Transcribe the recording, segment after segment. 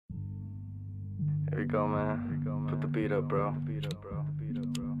Here we go, man. Put the beat up, bro. Yeah,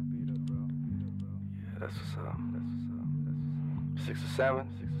 that's what's up. 6 or 7?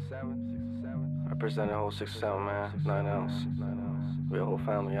 Represent the whole 6 or 7, man. 9 ounce. We a whole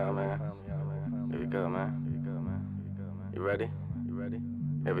family out, man. Here we go, man. You ready?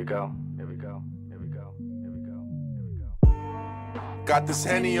 Here we go. Got this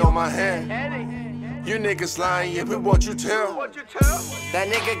Henny on my hand. You niggas lying, yeah, but what you tell? That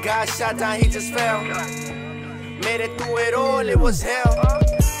nigga got shot down, he just fell. Made it through it all, it was hell.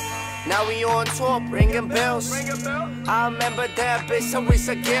 Now we on tour, ringing bells. I remember that bitch,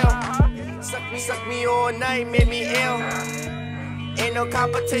 Teresa Gill. Suck me all night, made me ill. Ain't no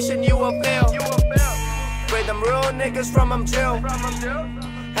competition, you a fail. Spray them real niggas from them jail.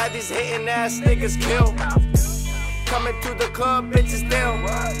 Had these hating ass niggas killed. Coming through the club, bitches down.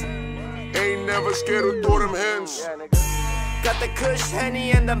 Ain't never scared to throw them hands. Got the Kush,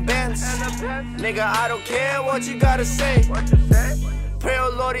 Henny, and them bands. Nigga, I don't care what you gotta say. Pray,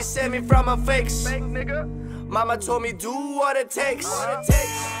 oh Lord, he saved me from a fakes. Mama told me do what it takes.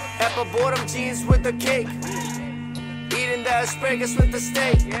 Apple bought them jeans with the cake. Eating the asparagus with the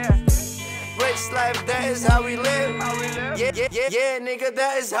steak. Rich life, that is how we live. Yeah, nigga,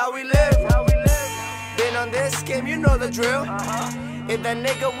 that is how we live. Been on this game, you know the drill. If that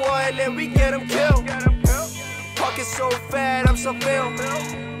nigga violent, we get him killed. Pocket so fat, I'm so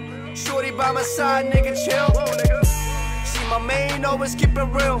filled. Shorty by my side, nigga chill. See my main, always keep it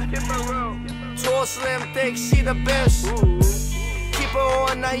real. Tall, slim, thick, she the best. Keep her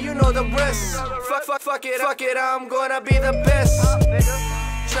all night, you know the risk. Fuck it, I'm gonna be the best.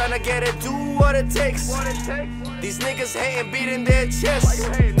 Tryna get it, do what it takes. These niggas hating, beating their chests.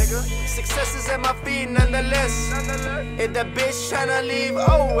 Success is at my feet nonetheless. If that bitch tryna leave,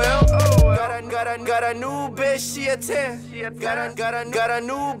 oh well. Got a new bitch, she a 10. Got a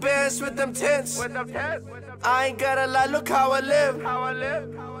new Benz with them tents. I ain't gotta lie, look how I live.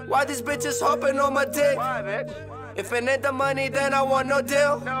 Why these bitches hopping on my dick? If it ain't the money, then I want no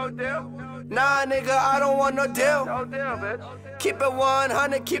deal. Nah, nigga, I don't want no deal. Keep it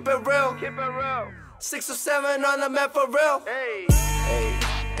 100, keep it real. 6 or 7 on the map for real. Hey.